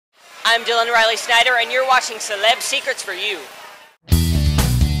I'm Dylan Riley Snyder, and you're watching Celeb Secrets for You.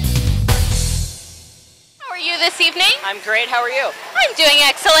 How are you this evening? I'm great, how are you? I'm doing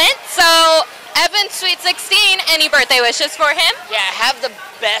excellent. So, Evan's Sweet 16, any birthday wishes for him? Yeah, have the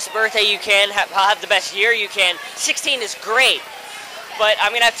best birthday you can, have the best year you can. 16 is great, but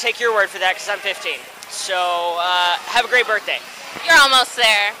I'm going to have to take your word for that because I'm 15. So, have a great birthday. You're almost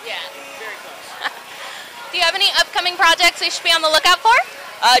there. Yeah, very close. Do you have any upcoming projects we should be on the lookout for?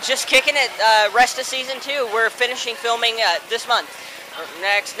 Just kicking it, rest of season 2. We're finishing filming this month, or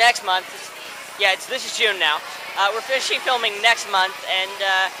next month. Yeah, this is June now. We're finishing filming next month, and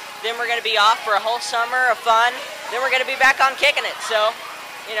then we're going to be off for a whole summer of fun. Then we're going to be back on kicking it, so,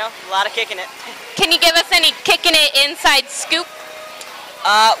 you know, a lot of kicking it. Can you give us any kicking it inside scoop?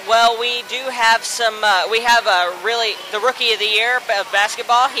 Well, we do have some, we have the Rookie of the Year of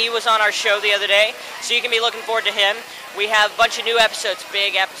basketball. He was on our show the other day, so you can be looking forward to him. We have a bunch of new episodes,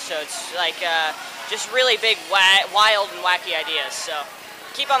 big episodes, like just really big, wild and wacky ideas, so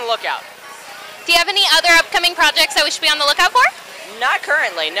keep on the lookout. Do you have any other upcoming projects that we should be on the lookout for? Not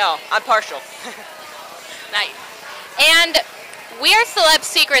currently, no. I'm partial. Nice. And we are Celeb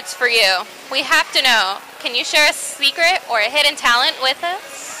Secrets for You. We have to know, can you share a secret or a hidden talent with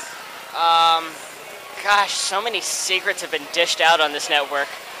us? Gosh, so many secrets have been dished out on this network.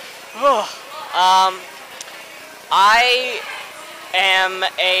 I am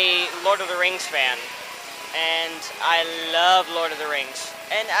a Lord of the Rings fan, and I love Lord of the Rings.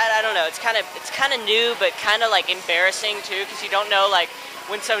 And I don't know, it's kind of new, but kind of like embarrassing too, because you don't know like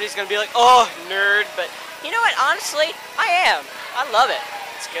when somebody's gonna be like, oh, nerd. But you know what? Honestly, I am. I love it.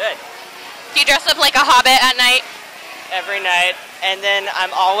 It's good. Do you dress up like a hobbit at night? Every night, and then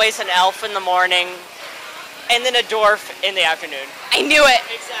I'm always an elf in the morning, and then a dwarf in the afternoon. I knew it.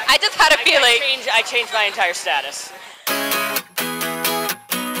 Exactly. I just had a feeling. I changed my entire status.